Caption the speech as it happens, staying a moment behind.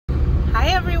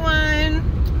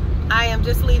I'm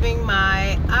just leaving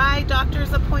my eye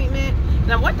doctor's appointment,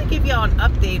 and I want to give y'all an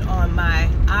update on my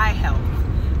eye health.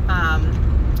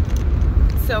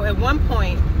 So at one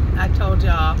point I told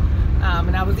y'all,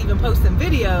 and I was even posting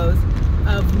videos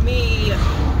of me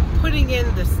putting in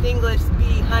the Stingless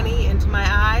Bee honey into my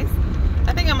eyes.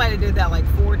 I think I might have did that like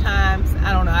 4 times.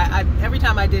 I don't know. Every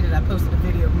time I did it, I posted a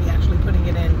video of me actually putting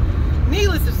it in.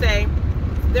 Needless to say,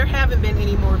 there haven't been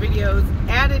any more videos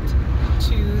added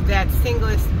to that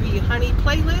Stingless Bee honey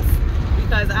playlist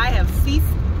because I have ceased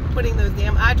putting those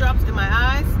damn eye drops in my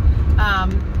eyes.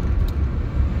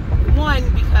 One,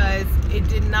 because it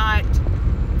did not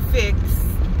fix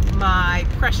my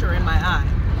pressure in my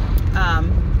eye.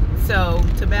 So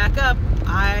to back up,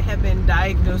 I have been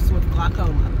diagnosed with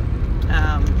glaucoma.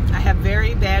 I have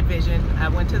very bad vision. I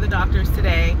went to the doctors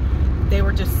today. They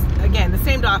were just, again, the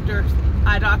same doctors,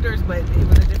 eye doctors, but it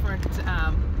was a different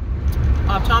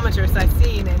optometrist I've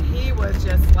seen, and he was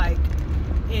just like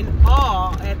in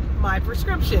awe at my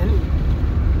prescription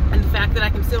and the fact that I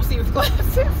can still see with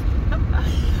glasses.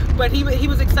 But he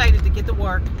was excited to get to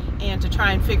work and to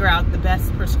try and figure out the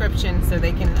best prescription so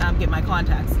they can get my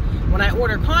contacts. When I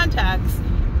order contacts,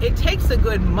 it takes a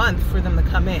good month for them to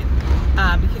come in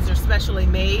because they're specially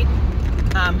made.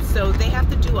 So they have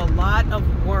to do a lot of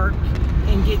work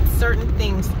and get certain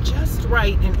things just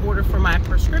right in order for my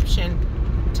prescription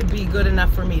to be good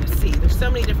enough for me to see. There's so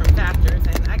many different factors,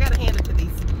 and I gotta hand it to these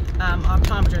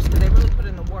optometrists because they really put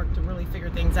in the work to really figure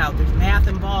things out. There's math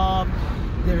involved.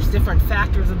 There's different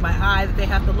factors of my eye that they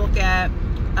have to look at.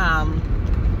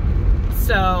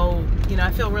 So, you know,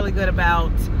 I feel really good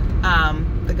about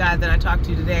the guy that I talked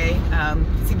to today.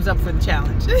 He was up for the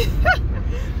challenge.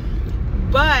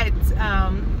 But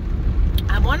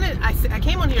I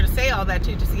came on here to say all that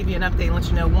too, just to give you an update and let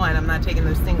you know, one, I'm not taking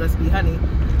those Stingless Bee honey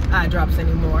eye drops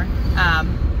anymore.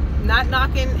 Not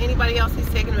knocking anybody else who's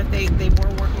taking them if they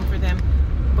were working for them,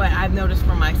 but I've noticed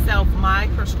for myself, my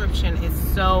prescription is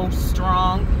so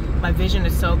strong, my vision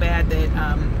is so bad that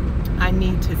I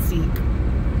need to seek,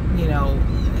 you know,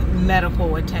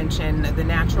 medical attention. The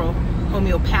natural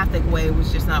homeopathic way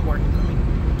was just not working for me.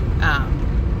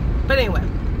 But anyway,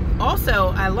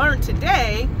 also I learned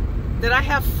today that I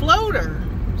have floaters.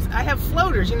 I have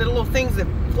floaters, you know, the little things that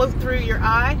float through your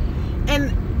eye,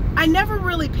 and I never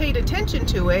really paid attention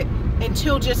to it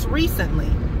until just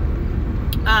recently.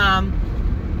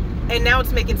 And now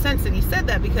it's making sense that he said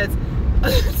that, because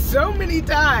so many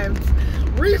times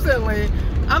recently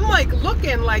I'm like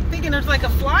looking, like thinking there's like a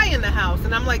fly in the house,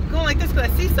 and I'm like going like this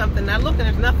because I see something, and I look and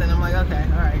there's nothing. I'm like, okay,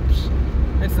 all right,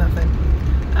 it's nothing.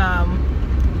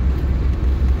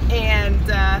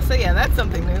 So yeah, that's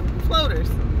something new. Floaters,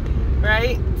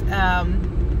 right?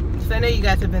 So I know you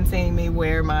guys have been seeing me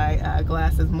wear my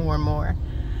glasses more and more,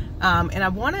 and I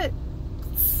want to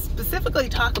specifically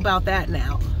talk about that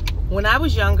now. When I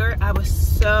was younger, I was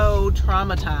so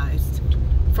traumatized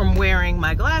from wearing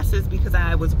my glasses because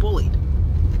I was bullied.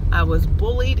 I was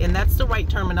bullied, and that's the right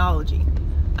terminology.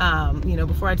 You know,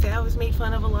 before I'd say I was made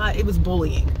fun of a lot, it was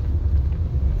bullying.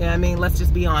 You know what I mean? Let's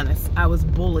just be honest. I was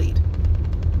bullied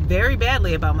very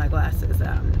badly about my glasses.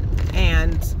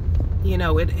 And, you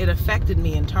know, it affected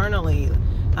me internally,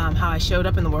 how I showed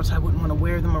up in the world, so I wouldn't want to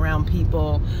wear them around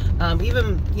people.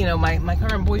 Even, you know, my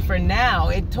current boyfriend now,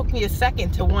 it took me a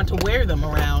second to want to wear them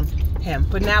around him.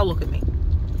 But now look at me.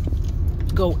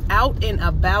 Go out and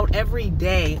about every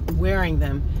day wearing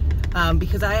them,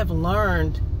 because I have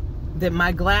learned that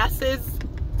my glasses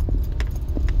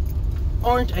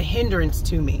aren't a hindrance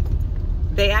to me.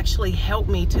 They actually help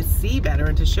me to see better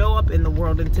and to show up in the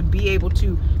world and to be able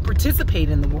to participate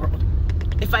in the world.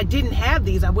 If I didn't have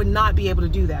these, I would not be able to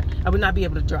do that. I would not be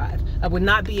able to drive. I would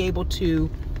not be able to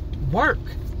work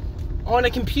on a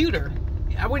computer.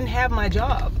 I wouldn't have my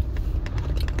job.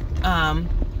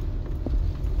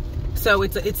 So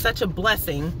it's such a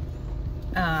blessing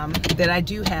that I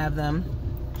do have them.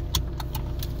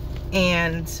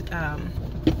 And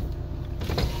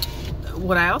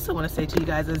what I also want to say to you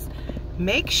guys is,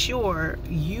 make sure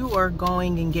you are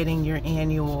going and getting your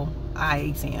annual eye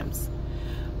exams,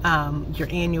 your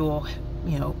annual,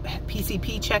 you know,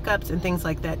 PCP checkups and things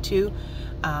like that too,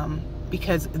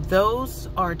 because those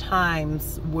are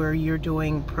times where you're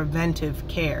doing preventive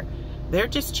care. They're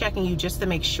just checking you just to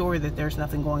make sure that there's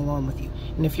nothing going on with you.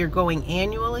 And if you're going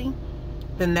annually,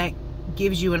 then that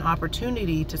gives you an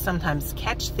opportunity to sometimes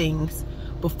catch things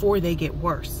before they get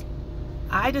worse.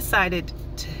 I decided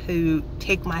to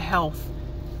take my health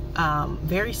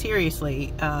very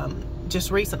seriously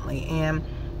just recently, and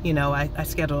you know, I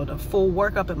scheduled a full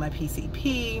workup at my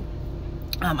PCP.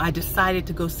 I decided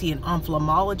to go see an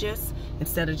ophthalmologist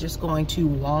instead of just going to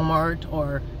Walmart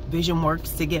or Vision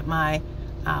Works to get my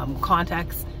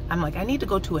contacts. I'm like, I need to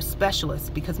go to a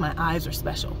specialist because my eyes are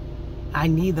special. I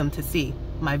need them to see.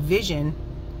 My vision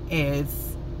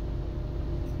is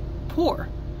poor.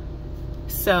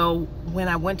 So when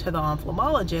I went to the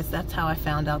ophthalmologist, that's how I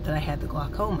found out that I had the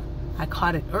glaucoma. I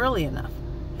caught it early enough.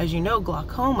 As you know,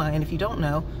 glaucoma, and if you don't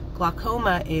know,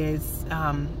 glaucoma is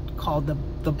called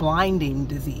the blinding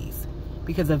disease,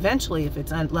 because eventually if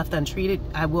it's left untreated,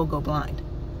 I will go blind.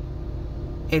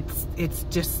 It's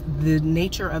just the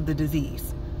nature of the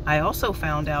disease. I also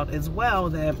found out as well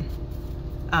that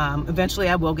eventually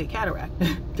I will get cataract.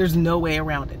 There's no way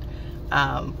around it.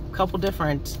 A couple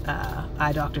different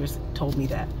eye doctors told me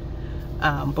that.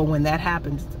 But when that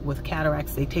happens with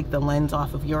cataracts, they take the lens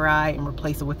off of your eye and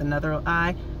replace it with another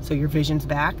eye, so your vision's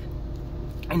back,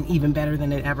 and even better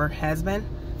than it ever has been.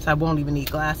 So I won't even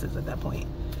need glasses at that point.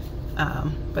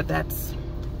 But that's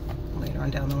later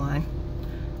on down the line.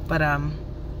 But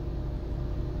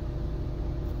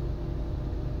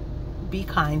be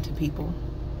kind to people.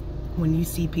 When you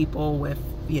see people with,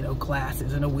 you know,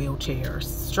 glasses in a wheelchair,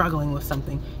 struggling with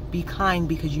something, be kind,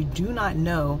 because you do not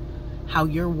know how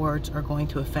your words are going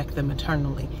to affect them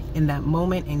eternally in that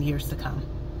moment and years to come.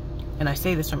 And I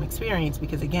say this from experience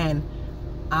because, again,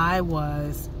 I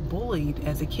was bullied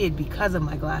as a kid because of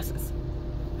my glasses.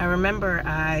 I remember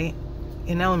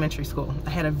in elementary school, I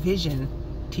had a vision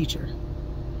teacher.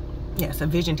 Yes, a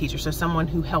vision teacher. So someone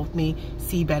who helped me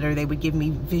see better. They would give me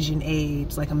vision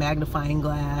aids, like a magnifying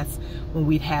glass, when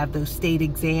we'd have those state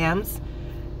exams.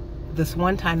 This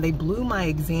one time they blew my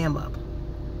exam up.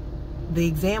 The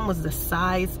exam was the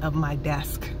size of my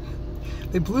desk.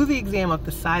 They blew the exam up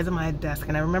the size of my desk.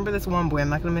 And I remember this one boy, I'm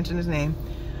not going to mention his name,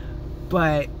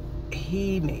 but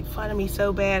he made fun of me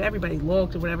so bad. Everybody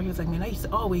looked or whatever. He was like, man, I used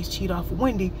to always cheat off of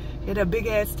Wendy. She had that big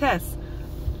ass test.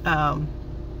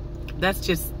 That's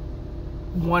just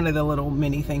one of the little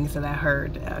mini things that I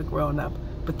heard growing up.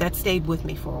 But that stayed with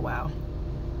me for a while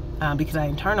because I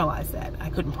internalized that. I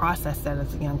couldn't process that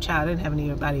as a young child. I didn't have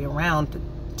anybody around to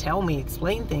tell me,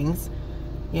 explain things,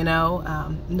 you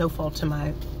know. No fault to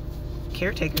my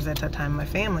caretakers at that time, my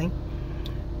family.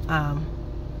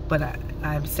 But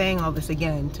I'm saying all this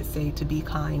again to say to be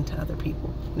kind to other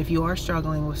people. And if you are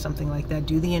struggling with something like that,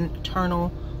 do the internal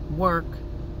work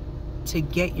to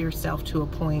get yourself to a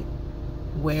point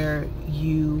where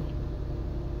you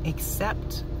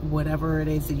accept whatever it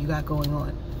is that you got going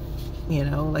on. You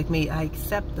know, like me, I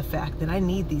accept the fact that I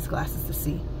need these glasses to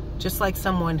see. Just like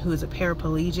someone who is a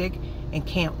paraplegic and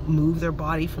can't move their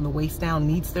body from the waist down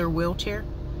needs their wheelchair,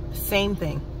 same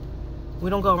thing. We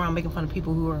don't go around making fun of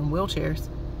people who are in wheelchairs,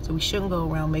 so we shouldn't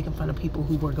go around making fun of people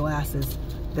who wear glasses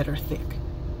that are thick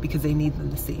because they need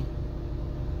them to see.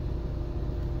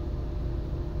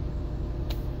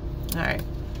 All right.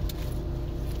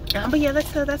 But yeah,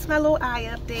 that's my little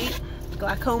eye update.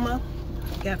 Glaucoma,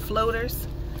 got floaters.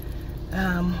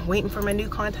 Waiting for my new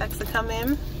contacts to come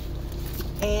in,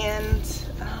 and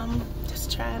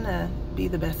just trying to be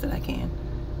the best that I can.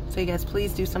 So you guys,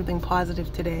 please do something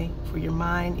positive today for your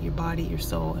mind, your body, your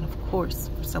soul, and of course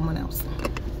for someone else.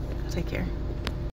 Take care.